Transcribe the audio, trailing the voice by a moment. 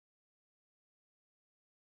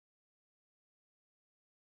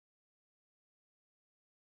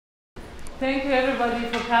thank you everybody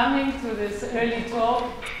for coming to this early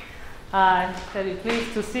talk. Very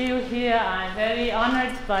pleased to see you here. I'm very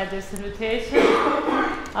honored by this invitation.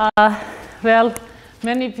 Well,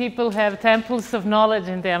 many people have temples of knowledge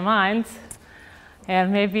in their minds,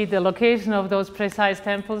 and maybe the location of those precise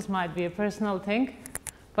temples might be a personal thing.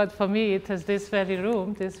 But for me, it is this very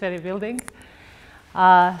room, this very building.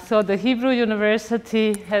 So the Hebrew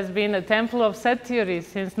University has been a temple of set theory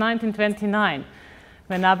since 1929,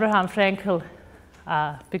 when Abraham Frankel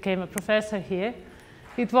became a professor here.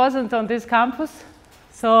 It wasn't on this campus.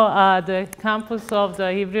 So the campus of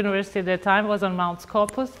the Hebrew University at that time was on Mount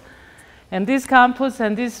Scopus. And this campus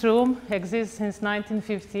and this room exist since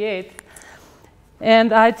 1958.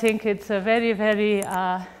 And I think it's a very, very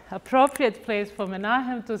appropriate place for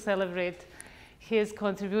Menachem to celebrate his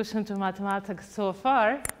contribution to mathematics so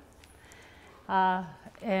far.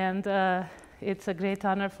 It's a great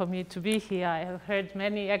honor for me to be here. I have heard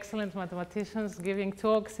many excellent mathematicians giving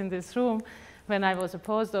talks in this room when I was a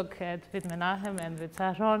postdoc with Menachem and with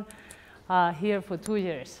Aaron here for 2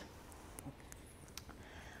 years.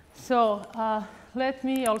 So let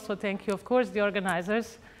me also thank you, of course, the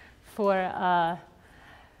organizers for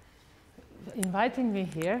inviting me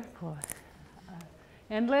here.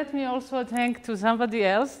 And let me also thank to somebody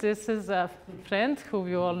else. This is a friend who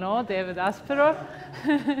you all know, David Asperov.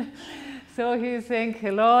 So he's saying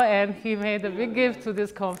hello, and he made a big gift to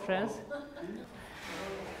this conference.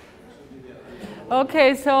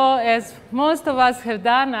 Okay, so as most of us have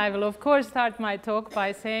done, I will of course start my talk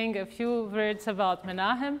by saying a few words about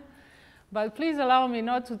Menachem. But please allow me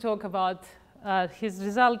not to talk about his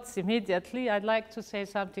results immediately. I'd like to say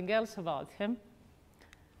something else about him.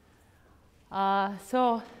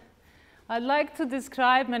 So I'd like to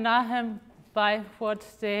describe Menachem by what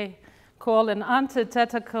they call an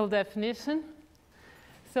antithetical definition.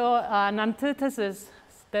 So an antithesis,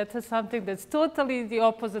 that is something that's totally the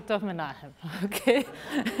opposite of Menachem, okay?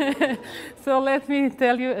 So let me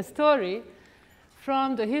tell you a story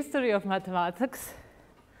from the history of mathematics.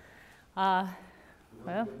 Well,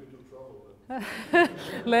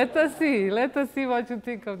 let us see what you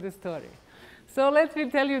think of the story. So let me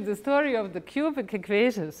tell you the story of the cubic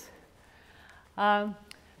equations.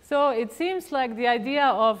 So it seems like the idea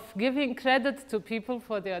of giving credit to people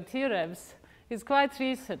for their theorems is quite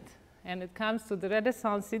recent, and it comes to the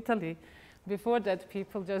Renaissance Italy. Before that,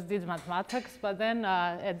 people just did mathematics, but then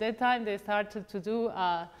at that time they started to do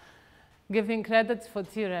giving credits for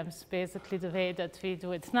theorems, basically the way that we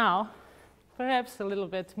do it now, perhaps a little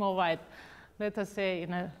bit more wide, let us say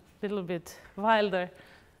in a little bit wilder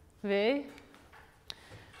way.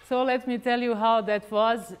 So let me tell you how that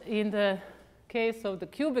was in the case of the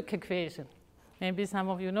cubic equation. Maybe some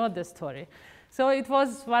of you know the story. So it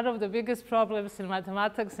was one of the biggest problems in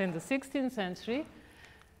mathematics in the 16th century.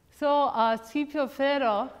 So Scipio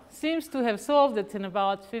Ferro seems to have solved it in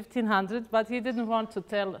about 1500, but he didn't want to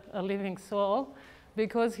tell a living soul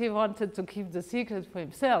because he wanted to keep the secret for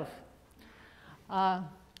himself.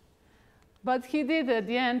 But he did at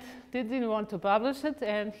the end, didn't want to publish it,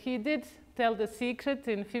 and he did tell the secret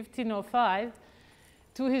in 1505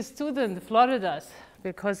 to his student Floridas,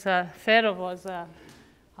 because Ferro was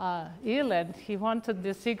ill and he wanted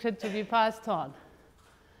the secret to be passed on.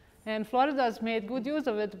 And Floridas made good use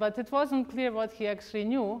of it, but it wasn't clear what he actually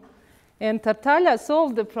knew. And Tartaglia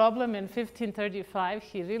solved the problem in 1535.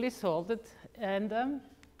 He really solved it, and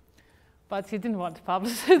but he didn't want to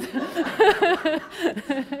publish it.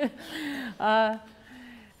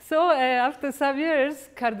 So after some years,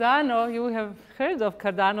 Cardano, you have heard of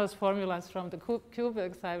Cardano's formulas from the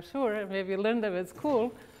cubics, I'm sure, maybe learned them at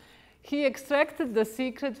school. He extracted the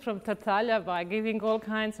secret from Tartaglia by giving all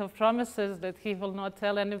kinds of promises that he will not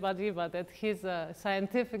tell anybody, but that his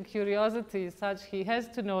scientific curiosity is such he has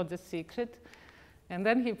to know the secret. And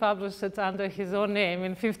then he published it under his own name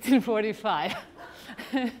in 1545.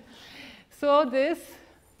 So this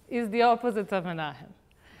is the opposite of Menachem.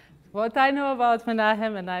 What I know about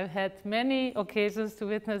Menachem, and I've had many occasions to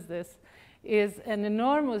witness this, is an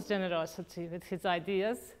enormous generosity with his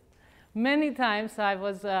ideas. Many times I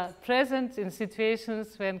was present in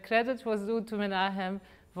situations when credit was due to Menachem,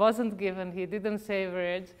 wasn't given, he didn't say a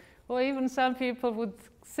word, or even some people would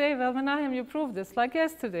say, well, Menachem, you proved this, like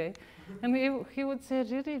yesterday. And he would say,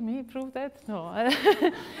 really, me prove that? No.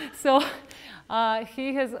 So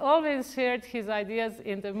he has always shared his ideas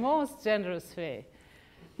in the most generous way.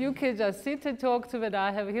 You can just sit and talk to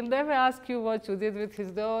Menachem. He'll never ask you what you did with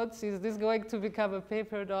his notes. Is this going to become a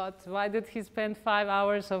paper note? Why did he spend 5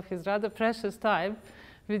 hours of his rather precious time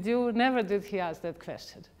with you? Never did he ask that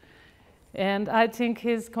question. And I think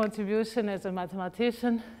his contribution as a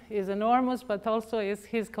mathematician is enormous, but also is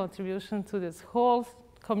his contribution to this whole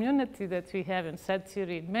community that we have in set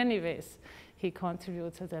theory. In many ways, he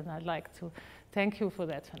contributed, and I'd like to thank you for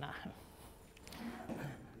that, Menachem.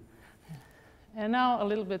 And now a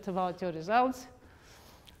little bit about your results.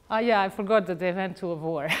 Yeah, I forgot that they went to a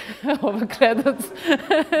war over credits.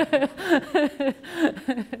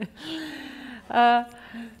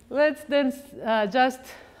 Let's then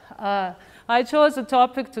I chose a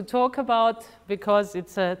topic to talk about because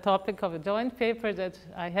it's a topic of a joint paper that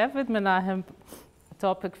I have with Menachem, a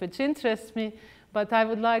topic which interests me, but I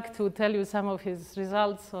would like to tell you some of his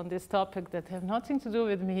results on this topic that have nothing to do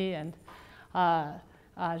with me and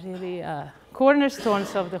are really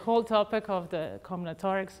cornerstones of the whole topic of the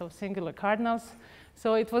combinatorics of singular cardinals.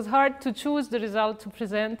 So it was hard to choose the result to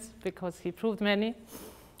present because he proved many.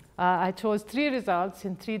 I chose 3 results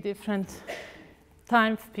in 3 different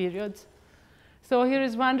time periods. So here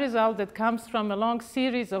is one result that comes from a long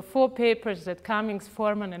series of 4 papers that Cummings,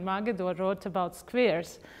 Foreman, and Magidor wrote about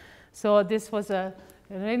squares. So this was a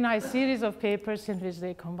very nice series of papers in which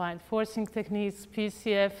they combined forcing techniques,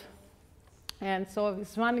 PCF, and so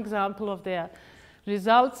it's one example of their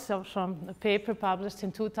results from a paper published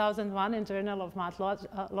in 2001 in Journal of Math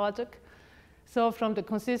Logic. So from the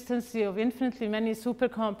consistency of infinitely many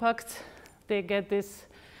supercompacts, they get this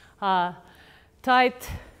tight,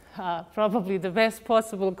 probably the best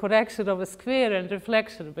possible correction of a square and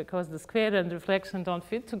reflection, because the square and reflection don't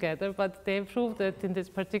fit together, but they proved that in this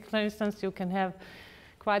particular instance you can have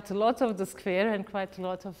quite a lot of the square and quite a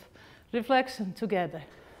lot of reflection together.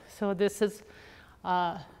 So this is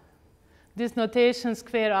this notation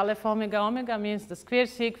square aleph omega omega means the square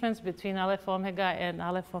sequence between aleph omega and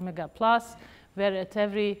aleph omega plus, where at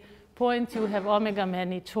every point you have omega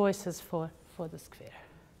many choices for the square.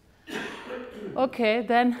 Okay,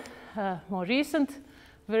 then more recent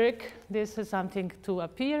work. This is something to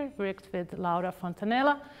appear, worked with Laura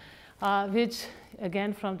Fontanella, which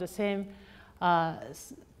again from the same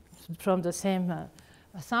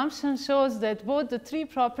assumption shows that both the 3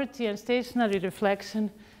 property and stationary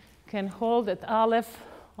reflection can hold at aleph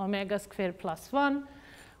omega square plus 1.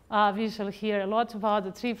 We shall hear a lot about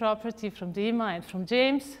the 3 property from Dima and from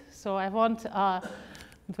James, so I won't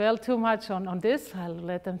dwell too much on this. I'll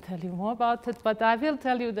let them tell you more about it, but I will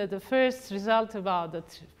tell you that the first result about the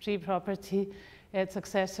 3 property at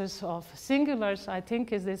successors of singulars, I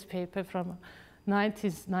think, is this paper from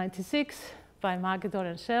 1996 by Magidor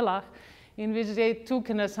and Schelach, in which they took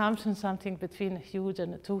an assumption, something between a huge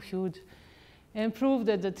and a 2 huge, and proved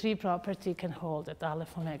that the 3 property can hold at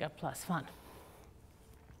aleph omega plus 1.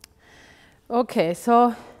 Okay,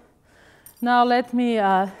 so now let me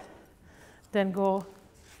then go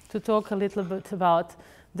to talk a little bit about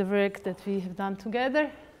the work that we have done together.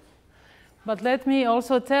 But let me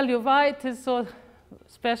also tell you why it is so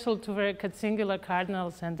special to work at singular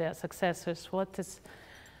cardinals and their successors.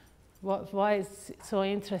 Why it's so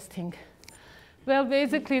interesting? Well,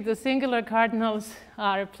 basically, the singular cardinals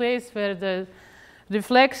are a place where the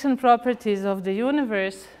reflection properties of the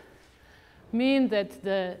universe mean that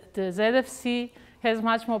the ZFC has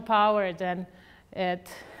much more power than at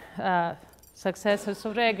successors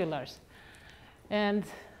of regulars. And,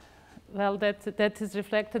 well, that is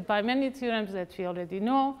reflected by many theorems that we already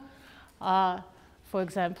know. For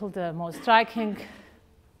example, the most striking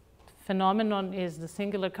phenomenon is the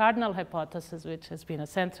singular cardinal hypothesis, which has been a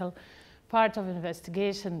central part of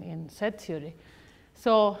investigation in set theory.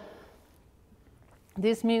 So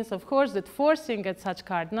this means, of course, that forcing at such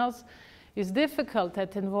cardinals is difficult.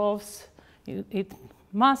 It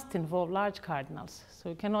must involve large cardinals. So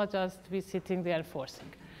you cannot just be sitting there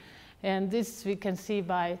forcing. And this we can see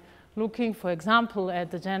by looking, for example,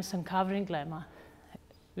 at the Jensen covering lemma,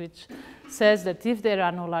 which says that if there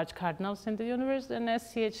are no large cardinals in the universe, then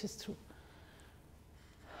SCH is true.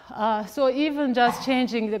 So even just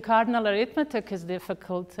changing the cardinal arithmetic is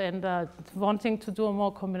difficult, and wanting to do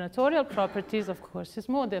more combinatorial properties, of course, is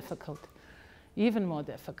more difficult, even more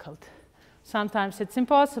difficult. Sometimes it's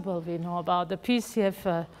impossible. We know about the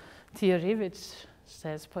PCF theory, which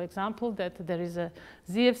says, for example, that there is a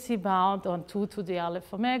ZFC bound on 2 to the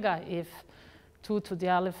aleph omega if 2 to the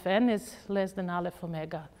aleph n is less than aleph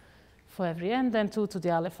omega for every n, then 2 to the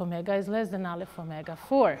aleph omega is less than aleph omega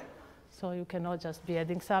 4. So you cannot just be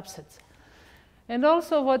adding subsets. And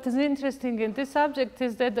also what is interesting in this subject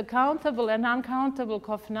is that the countable and uncountable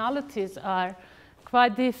cofinalities are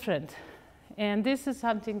quite different. And this is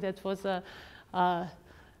something that was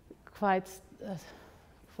quite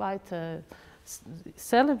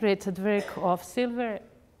celebrated work of Silver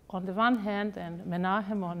on the one hand and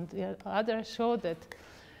Menachem on the other, showed that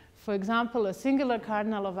for example, a singular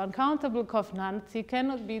cardinal of uncountable cofinality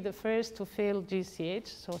cannot be the first to fail GCH.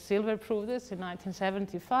 So Silver proved this in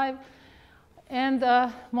 1975. And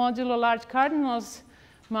modulo large cardinals,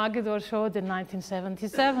 Magidor showed in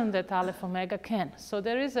 1977 that aleph omega can. So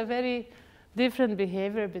there is a very different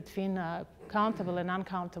behavior between countable and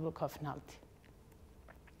uncountable cofinality.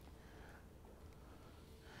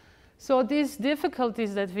 So these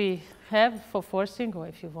difficulties that we have for forcing, or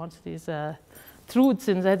if you want these truths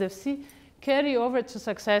in ZFC, carry over to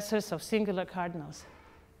successors of singular cardinals.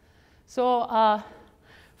 So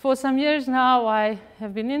for some years now, I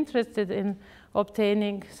have been interested in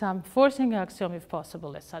obtaining some forcing axiom, if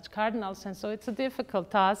possible, as such cardinals. And so it's a difficult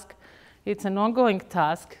task. It's an ongoing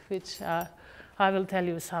task, which I will tell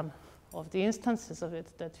you some of the instances of it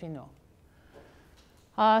that we know.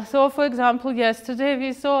 So, for example, yesterday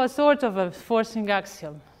we saw a sort of a forcing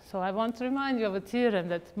axiom. So I want to remind you of a theorem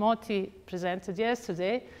that Moti presented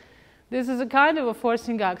yesterday. This is a kind of a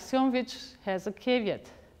forcing axiom which has a caveat.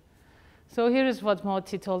 So here is what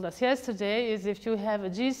Moti told us yesterday, is if you have a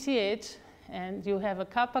GCH and you have a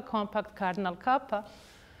kappa compact cardinal kappa,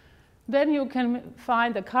 then you can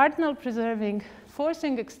find a cardinal preserving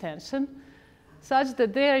forcing extension such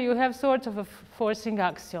that there you have sort of a forcing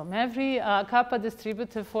axiom. Every kappa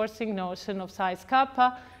distributive forcing notion of size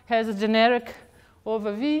kappa has a generic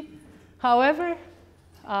over V. However,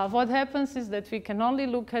 what happens is that we can only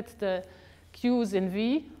look at the Q's in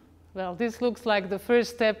V. Well, this looks like the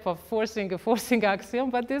first step of forcing a forcing axiom,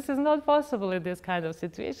 but this is not possible in this kind of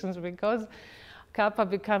situations because kappa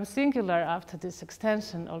becomes singular after this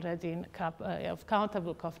extension already in kappa of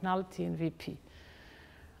countable cofinality in VP.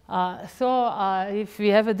 So if we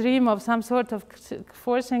have a dream of some sort of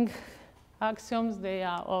forcing axioms, they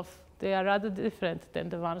are rather different than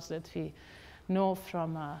the ones that we know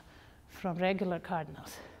from regular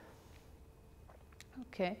cardinals.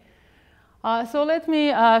 Okay. So let me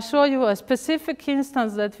show you a specific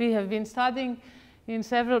instance that we have been studying in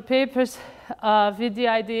several papers with the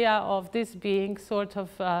idea of this being sort of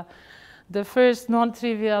the first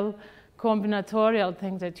non-trivial combinatorial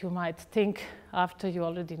thing that you might think after you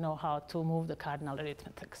already know how to move the cardinal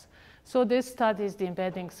arithmetics. So this studies the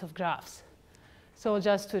embeddings of graphs. So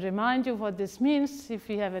just to remind you what this means, if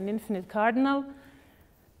we have an infinite cardinal,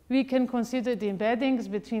 we can consider the embeddings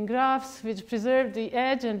between graphs which preserve the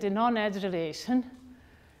edge and the non-edge relation.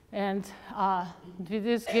 And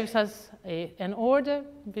this gives us an order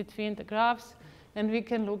between the graphs, and we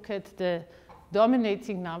can look at the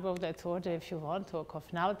dominating number of that order if you want, or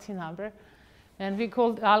cofinality number. And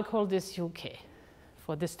I'll call this UK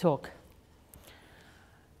for this talk.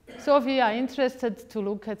 So we are interested to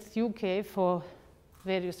look at UK for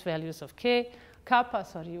various values of k, kappa,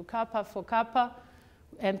 sorry, u kappa for kappa,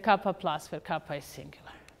 and kappa plus where kappa is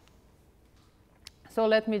singular. So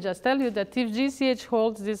let me just tell you that if GCH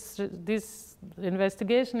holds, this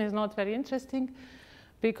investigation is not very interesting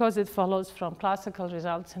because it follows from classical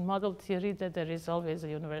results in model theory that there is always a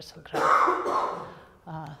universal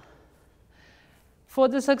graph. For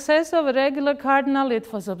the success of a regular cardinal,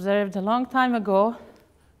 it was observed a long time ago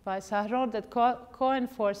by Sahron that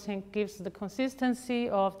co-enforcing gives the consistency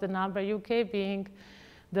of the number UK being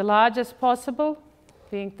the largest possible,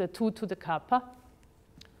 being the 2 to the kappa.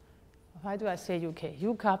 Why do I say UK?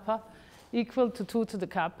 U kappa equal to 2 to the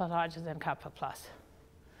kappa larger than kappa plus.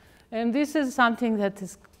 And this is something that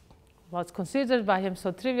was considered by him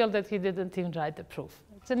so trivial that he didn't even write the proof.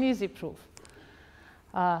 It's an easy proof.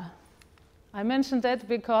 I mentioned that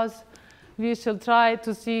because we shall try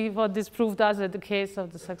to see what this proof does in the case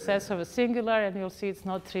of the success of a singular, and you'll see it's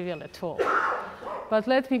not trivial at all. But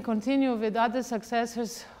let me continue with other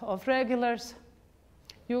successors of regulars.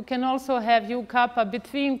 You can also have u kappa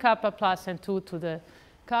between kappa plus and 2 to the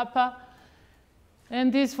kappa.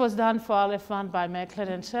 And this was done for aleph 1 by Meckler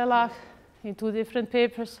and Schellach in 2 different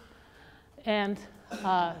papers. And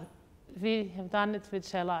we have done it with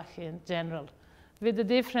Schellach in general, with the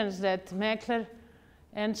difference that Meckler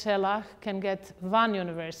and Schellach can get one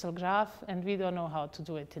universal graph, and we don't know how to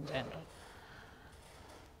do it in general.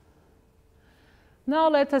 Now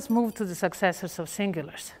let us move to the successors of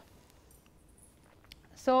singulars.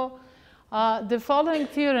 So the following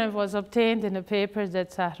theorem was obtained in a paper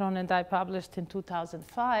that Sahron and I published in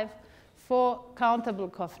 2005 for countable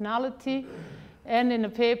cofinality, and in a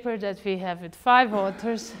paper that we have with 5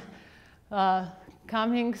 authors,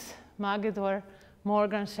 Cummings, Magidor,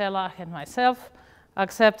 Morgan, Schellach, and myself,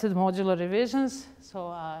 accepted modular revisions. So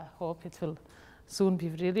I hope it will soon be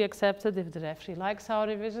really accepted if the referee likes our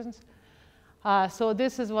revisions. So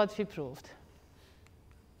this is what we proved.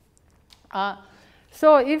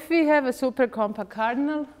 So if we have a supercompact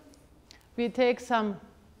cardinal, we take some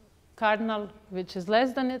cardinal which is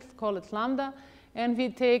less than it, call it lambda, and we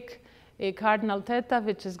take a cardinal theta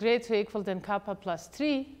which is greater or equal than kappa plus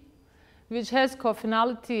 3, which has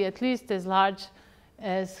cofinality at least as large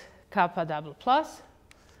as kappa double plus.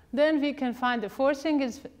 Then we can find the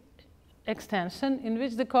forcing extension in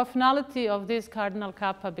which the cofinality of this cardinal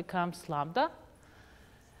kappa becomes lambda.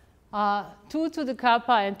 2 to the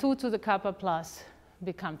kappa and 2 to the kappa plus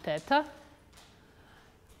become theta,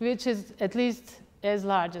 which is at least as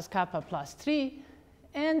large as kappa plus 3.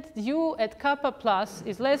 And u at kappa plus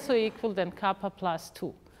is less or equal than kappa plus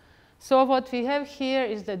 2. So what we have here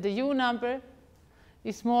is that the u number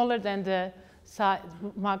is smaller than the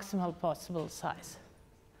maximal possible size.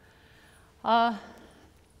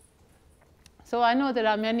 So I know there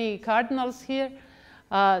are many cardinals here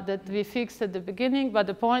that we fixed at the beginning, but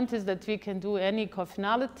the point is that we can do any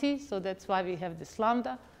cofinality, so that's why we have this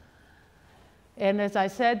lambda. And as I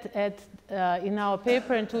said, in our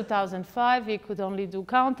paper in 2005, we could only do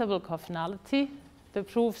countable cofinality. The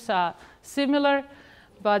proofs are similar,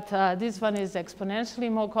 but this one is exponentially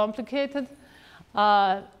more complicated.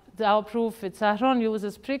 Our proof with Sahron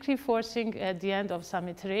uses prickly forcing at the end of some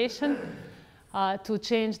iteration to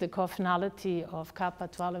change the cofinality of kappa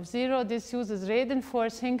 12F0. This uses radon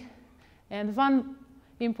forcing. And one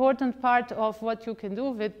important part of what you can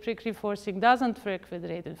do with prickly forcing doesn't work with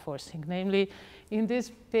radon forcing. Namely, in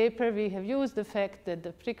this paper, we have used the fact that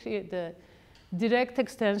the direct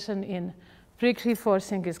extension in prickly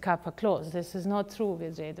forcing is kappa closed. This is not true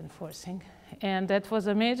with radon forcing. And that was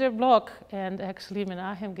a major block. And actually,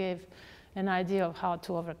 Menachem gave an idea of how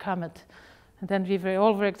to overcome it. And then we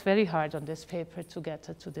all worked very hard on this paper to get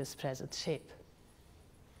it to this present shape.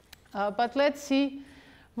 But let's see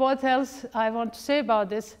what else I want to say about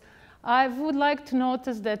this. I would like to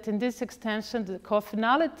notice that in this extension, the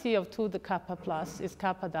cofinality of 2 to the kappa plus is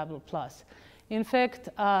kappa double plus. In fact,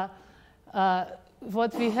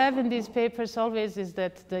 what we have in these papers always is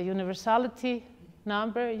that the universality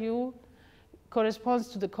number, u, corresponds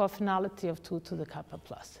to the cofinality of 2 to the kappa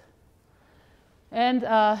plus. And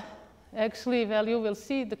actually, well, you will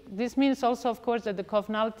see, this means also, of course, that the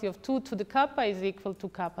cofinality of 2 to the kappa is equal to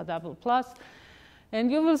kappa double plus. And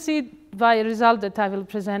you will see by a result that I will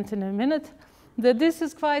present in a minute that this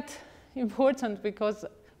is quite important because,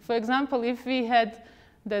 for example, if we had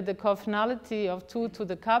that the cofinality of 2 to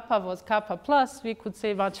the kappa was kappa plus, we could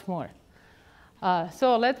say much more.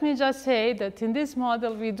 So let me just say that in this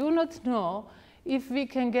model, we do not know if we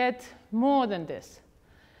can get more than this.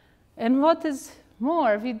 And what is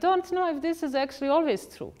more, we don't know if this is actually always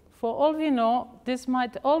true. For all we know, this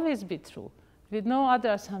might always be true with no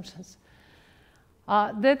other assumptions.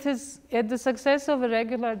 That is, at the success of a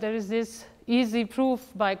regular, there is this easy proof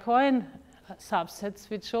by Cohen subsets,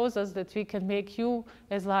 which shows us that we can make u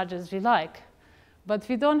as large as we like. But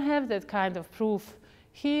we don't have that kind of proof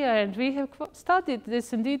here, and we have studied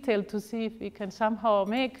this in detail to see if we can somehow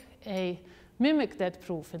mimic that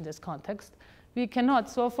proof in this context. We cannot.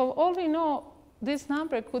 So for all we know, this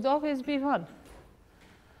number could always be 1.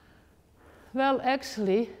 Well,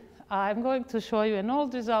 actually, I'm going to show you an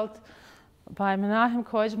old result by Menachem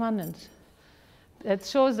Magidor, and that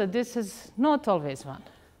shows that this is not always 1.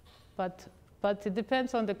 But it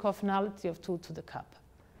depends on the cofinality of 2 to the kappa.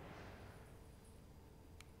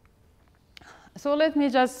 So let me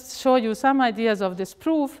just show you some ideas of this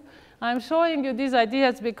proof. I'm showing you these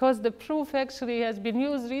ideas because the proof actually has been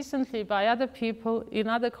used recently by other people in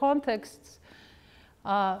other contexts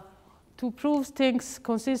to prove things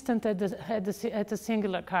consistent at a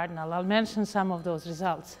singular cardinal. I'll mention some of those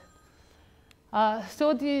results.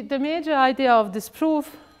 So the major idea of this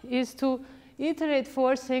proof is to iterate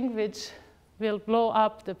forcing, which will blow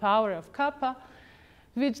up the power of kappa,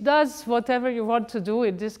 which does whatever you want to do,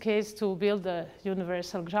 in this case, to build the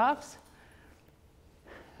universal graphs.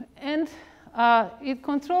 And it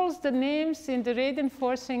controls the names in the radon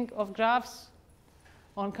forcing of graphs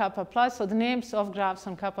on kappa plus, so the names of graphs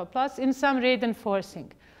on kappa plus in some radon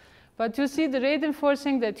forcing. But you see the radon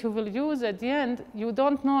forcing that you will use at the end, you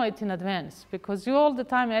don't know it in advance because you're all the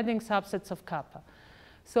time adding subsets of kappa.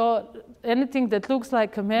 So anything that looks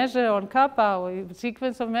like a measure on kappa or a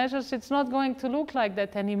sequence of measures, it's not going to look like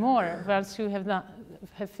that anymore once you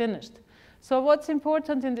have finished. So what's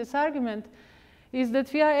important in this argument is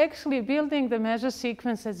that we are actually building the measure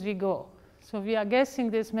sequence as we go. So we are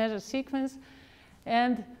guessing this measure sequence,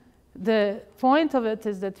 and the point of it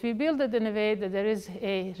is that we build it in a way that there is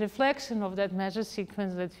a reflection of that measure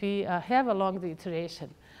sequence that we have along the iteration.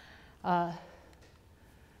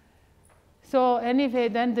 So anyway,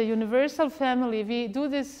 then the universal family, we do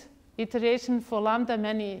this iteration for lambda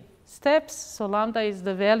many steps. So lambda is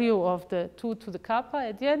the value of the 2 to the kappa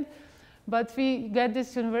at the end. But we get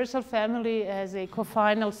this universal family as a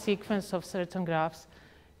cofinal sequence of certain graphs,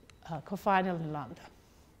 cofinal in lambda.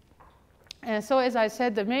 And so, as I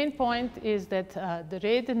said, the main point is that the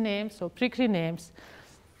radon names, or prickly names,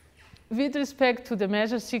 with respect to the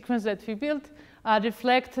measure sequence that we built, are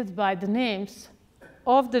reflected by the names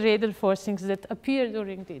of the radon forcings that appear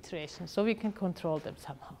during the iteration. So we can control them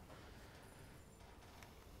somehow.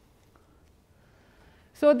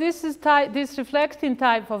 So this reflecting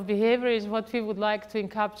type of behavior is what we would like to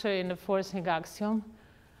encapture in the forcing axiom.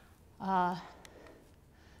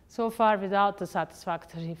 So far without a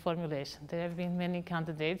satisfactory formulation. There have been many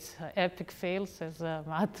candidates, epic fails, as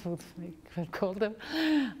Matt would call them.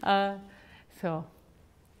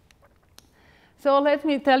 So let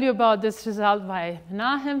me tell you about this result by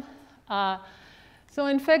Menachem. So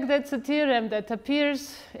in fact, that's a theorem that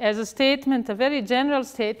appears as a statement, a very general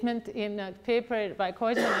statement in a paper by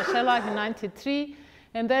Koizman and Shelag in 93.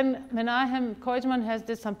 And then Koizman has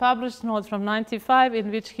this unpublished note from 95 in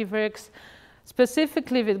which he works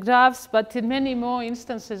specifically with graphs, but in many more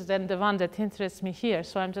instances than the one that interests me here.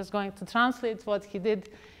 So I'm just going to translate what he did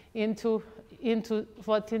into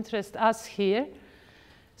what interests us here.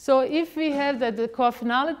 So if we have that the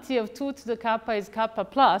cofinality of 2 to the kappa is kappa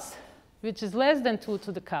plus, which is less than 2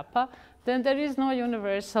 to the kappa, then there is no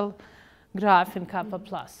universal graph in kappa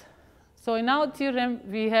plus. So in our theorem,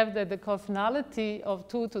 we have that the cofinality of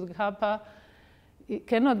 2 to the kappa, it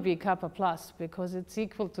cannot be kappa plus because it's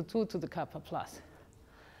equal to 2 to the kappa plus.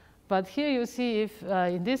 But here you see if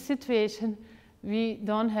in this situation, we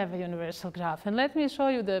don't have a universal graph. And let me show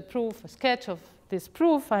you the proof, a sketch of this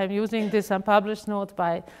proof. I'm using this unpublished note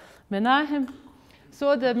by Menachem.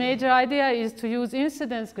 So the major idea is to use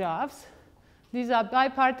incidence graphs. These are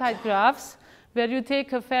bipartite graphs where you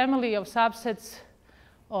take a family of subsets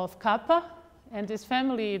of kappa, and this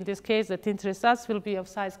family, in this case that interests us, will be of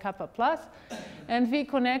size kappa plus, and we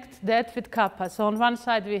connect that with kappa. So on one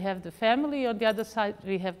side we have the family, on the other side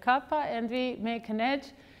we have kappa, and we make an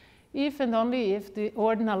edge if and only if the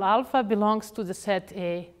ordinal alpha belongs to the set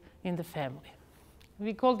A in the family.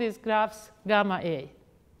 We call these graphs gamma A.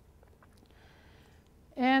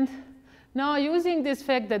 And now using this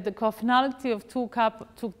fact that the cofinality of 2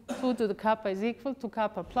 to the kappa is equal to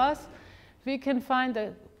kappa plus, we can find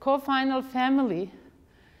a cofinal family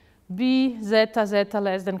B zeta zeta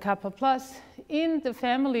less than kappa plus in the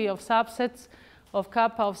family of subsets of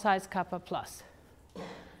kappa of size kappa plus.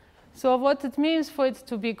 So what it means for it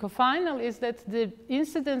to be cofinal is that the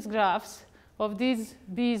incidence graphs of these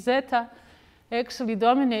B zeta actually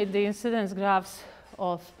dominate the incidence graphs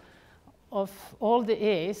of all the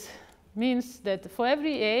A's. Means that for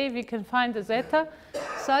every A, we can find a zeta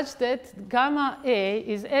such that gamma A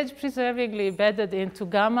is edge-preservingly embedded into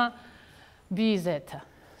gamma B zeta.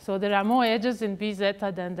 So there are more edges in B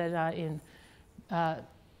zeta than there are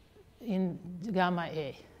in gamma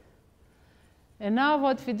A. And now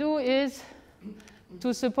what we do is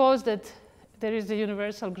to suppose that there is a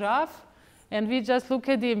universal graph, and we just look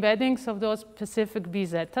at the embeddings of those specific B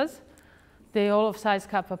zetas. They all of size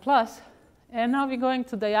kappa plus. And now we're going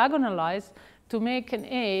to diagonalize to make an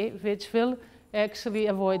A which will actually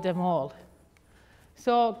avoid them all.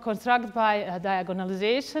 So construct by a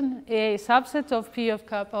diagonalization a subset of P of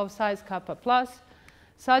kappa of size kappa plus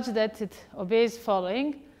such that it obeys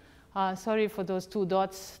following. Sorry for those 2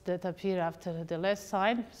 dots that appear after the less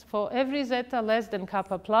sign. For every zeta less than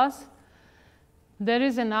kappa plus, there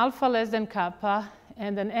is an alpha less than kappa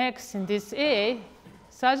and an x in this A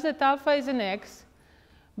such that alpha is an x,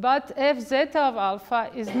 but f zeta of alpha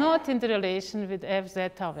is not in the relation with f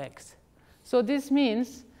zeta of x. So this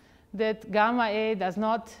means that gamma A does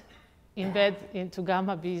not embed into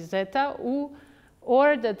gamma B zeta,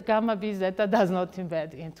 or that gamma B zeta does not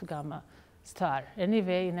embed into gamma star.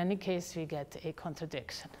 Anyway, in any case, we get a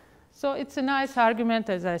contradiction. So it's a nice argument.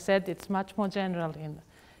 As I said, it's much more general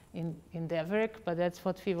in their work, but that's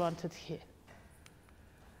what we wanted here.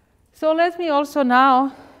 So let me also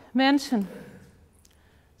now mention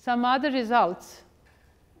some other results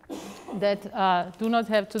that do not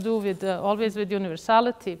have to do with always with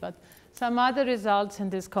universality, but some other results in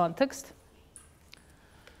this context.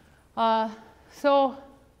 In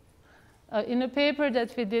a paper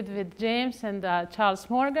that we did with James and Charles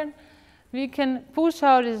Morgan, we can push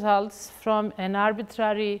our results from an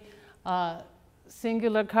arbitrary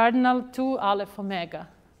singular cardinal to aleph omega.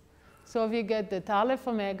 So we get that aleph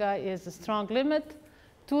omega is a strong limit.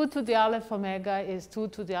 2 to the aleph omega is 2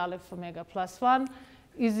 to the aleph omega plus 1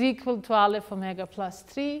 is equal to aleph omega plus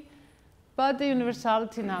 3. But the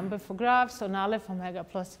universality number for graphs on aleph omega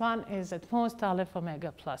plus 1 is at most aleph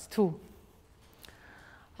omega plus 2.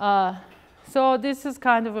 So this is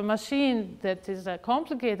kind of a machine that is a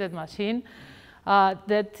complicated machine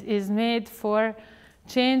that is made for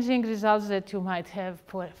changing results that you might have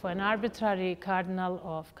for an arbitrary cardinal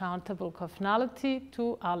of countable cofinality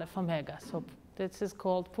to Aleph omega. So this is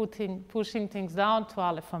called pushing things down to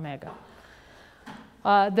Aleph omega.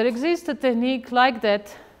 There exists a technique like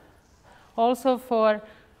that also for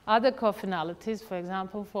other cofinalities, for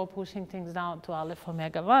example, for pushing things down to Aleph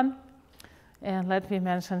omega 1. And let me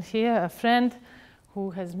mention here a friend who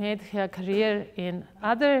has made her career in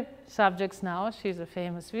other subjects now. She's a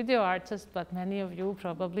famous video artist, but many of you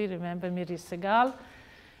probably remember Miri Segal,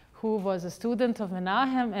 who was a student of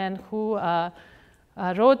Menachem and who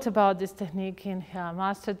wrote about this technique in her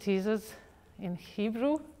master thesis in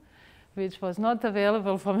Hebrew, which was not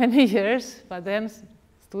available for many years, but then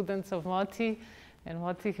students of Moti and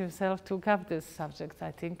Moti himself took up this subject,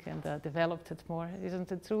 I think, and developed it more.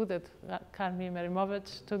 Isn't it true that Karmi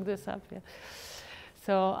Merimovic took this up? Yeah.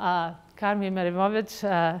 So Karmi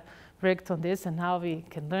Merimovic worked on this, and now we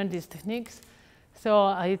can learn these techniques. So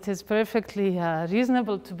it is perfectly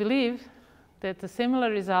reasonable to believe that a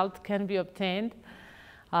similar result can be obtained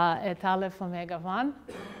at Aleph omega 1,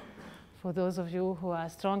 for those of you who are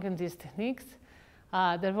strong in these techniques.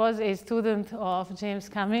 There was a student of James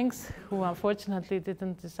Cummings who unfortunately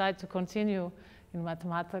didn't decide to continue in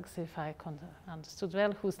mathematics, if I understood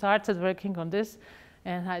well, who started working on this.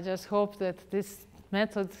 And I just hope that this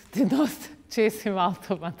method did not chase him out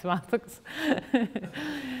of mathematics.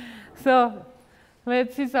 So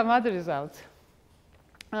let's see some other results.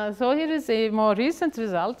 So here is a more recent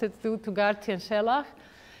result. It's due to Garti and Shelach.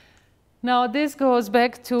 Now this goes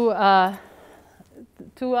back to our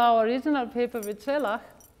original paper with Shelach.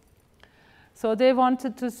 So they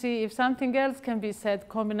wanted to see if something else can be said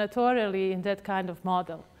combinatorially in that kind of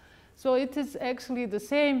model. So it is actually the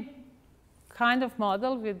same kind of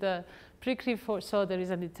model with the prickly force. So there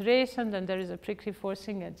is an iteration, then there is a prickly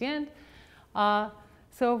forcing at the end.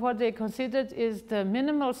 So what they considered is the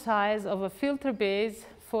minimal size of a filter base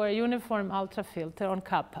for a uniform ultrafilter on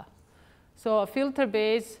kappa. So a filter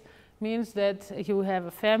base means that you have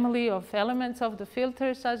a family of elements of the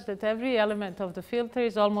filter such that every element of the filter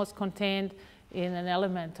is almost contained in an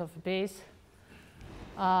element of base.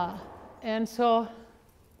 And so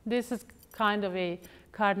this is kind of a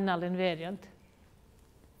cardinal invariant.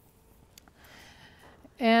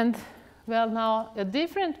 And well, now a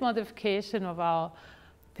different modification of our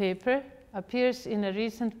paper appears in a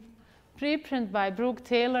recent preprint by Brooke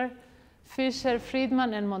Taylor, Fisher,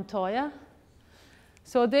 Friedman, and Montoya.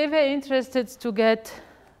 So they were interested to get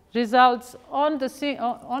results on a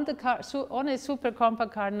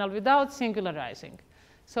supercompact cardinal without singularizing.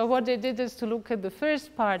 So what they did is to look at the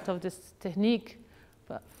first part of this technique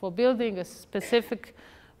for building a specific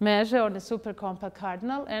measure on a supercompact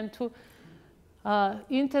cardinal and to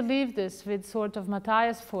interleave this with sort of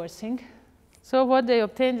Matthias forcing. So what they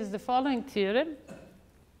obtained is the following theorem.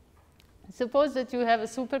 Suppose that you have a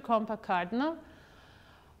supercompact cardinal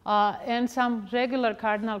and some regular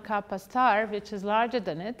cardinal kappa star, which is larger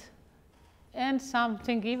than it, and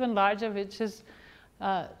something even larger, which is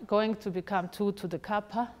going to become 2 to the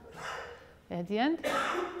kappa at the end.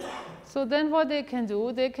 So then what they can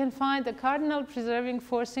do, they can find a cardinal preserving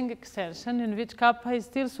forcing extension in which kappa is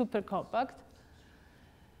still supercompact.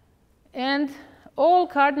 And all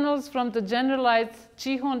cardinals from the generalized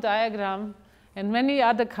Jihon diagram and many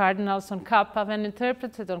other cardinals on kappa, when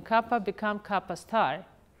interpreted on kappa, become kappa star.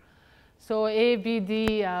 So A, B,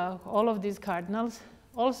 D, all of these cardinals.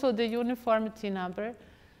 Also the uniformity number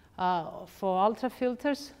for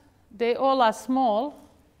ultrafilters, they all are small,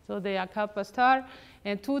 so they are kappa star,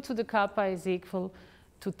 and 2 to the kappa is equal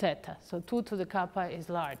to theta. So 2 to the kappa is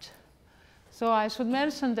large. So I should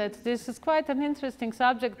mention that this is quite an interesting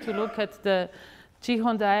subject to look at the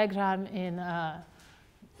Jihon diagram in a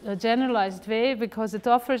generalized way because it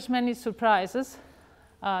offers many surprises.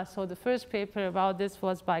 So the first paper about this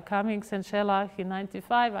was by Cummings and Shelach in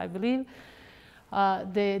 '95, I believe.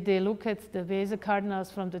 They look at the basic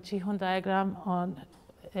cardinals from the Jihon diagram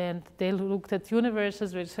and they looked at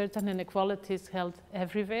universes with certain inequalities held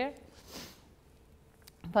everywhere.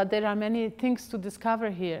 But there are many things to discover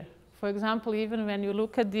here. For example, even when you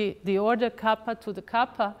look at the order kappa to the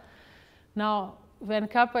kappa, now when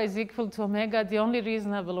kappa is equal to omega, the only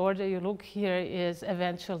reasonable order you look here is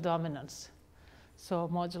eventual dominance. So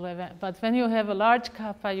modulo event. But when you have a large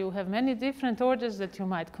kappa, you have many different orders that you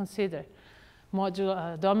might consider.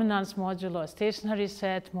 Modulo dominance, modulo a stationary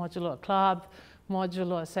set, modulo a club,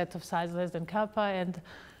 modulo a set of size less than kappa, and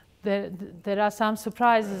there are some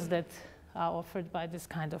surprises that are offered by this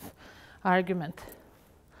kind of argument.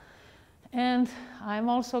 And I'm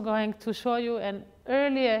also going to show you an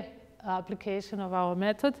earlier application of our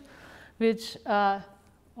method, which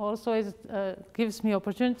also gives me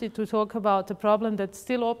opportunity to talk about a problem that's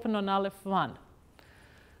still open on Aleph 1.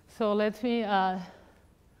 So let me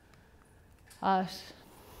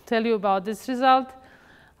tell you about this result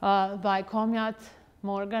by Komjat,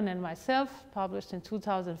 Morgan, and myself, published in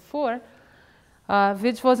 2004,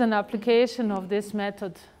 which was an application of this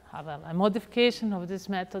method, well, a modification of this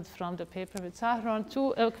method from the paper with Sahron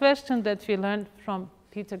to a question that we learned from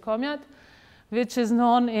Peter Komjat, which is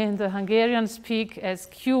known in the Hungarian speak as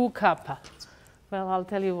Q kappa. Well, I'll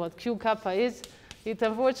tell you what Q kappa is. It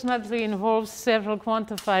unfortunately involves several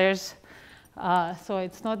quantifiers, so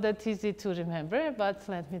it's not that easy to remember, but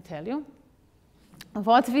let me tell you.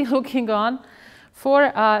 What we're looking on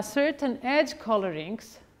for certain edge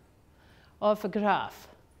colorings of a graph.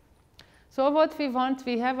 So what we want,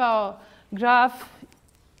 we have our graph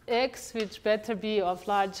X, which better be of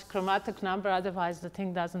large chromatic number, otherwise the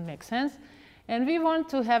thing doesn't make sense. And we want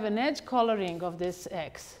to have an edge coloring of this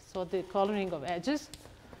X, so the coloring of edges,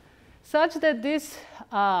 such that this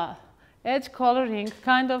edge coloring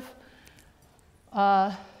kind of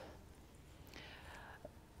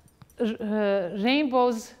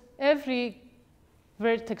rainbows every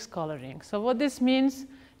vertex coloring. So what this means,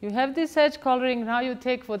 you have this edge coloring, now you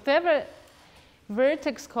take whatever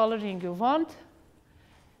vertex coloring you want,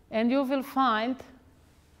 and you will find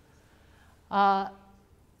a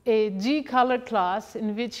G color class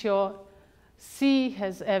in which your C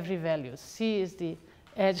has every value. C is the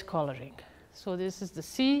edge coloring. So this is the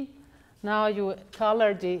C. Now you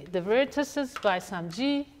color the vertices by some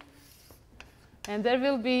G, and there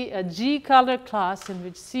will be a G color class in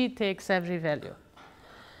which C takes every value.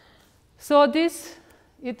 So this,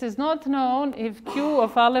 it is not known if Q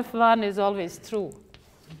of Aleph 1 is always true.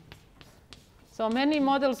 So many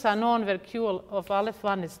models are known where Q of Aleph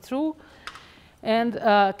 1 is true. And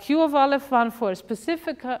Q of Aleph 1 for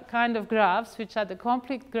specific kind of graphs, which are the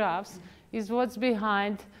complete graphs, is what's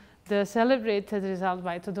behind the celebrated result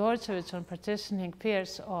by Todorcevich on partitioning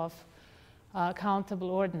pairs of countable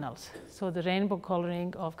ordinals. So the rainbow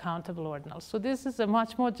coloring of countable ordinals. So this is a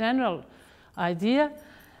much more general idea.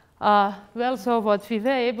 Well, so what we were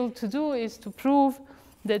able to do is to prove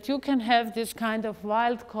that you can have this kind of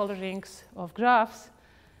wild colorings of graphs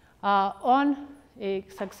on a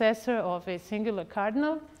successor of a singular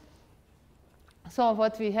cardinal. So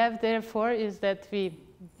what we have therefore is that we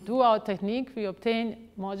do our technique, we obtain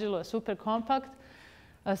modulo super compact,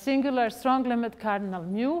 a singular strong limit cardinal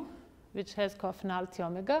mu, which has cofinality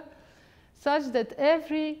omega, such that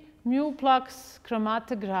every mu plus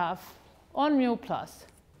chromatic graph on mu plus,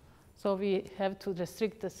 so we have to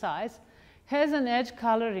restrict the size, has an edge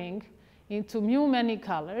coloring into mu many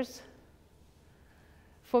colors,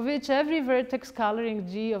 for which every vertex coloring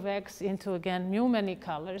G of X into, again, mu many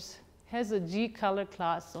colors has a G color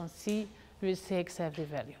class on C, which takes every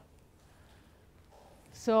value.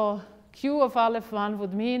 So Q of Aleph 1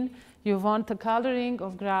 would mean you want a coloring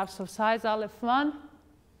of graphs of size Aleph 1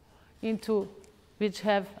 into which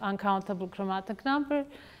have uncountable chromatic number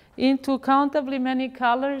into countably many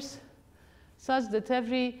colors, such that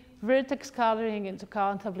every vertex coloring into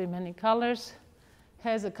countably many colors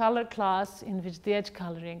has a color class in which the edge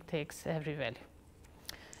coloring takes every value.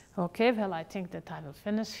 Okay, well, I think that I will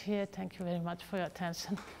finish here. Thank you very much for your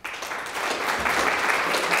attention.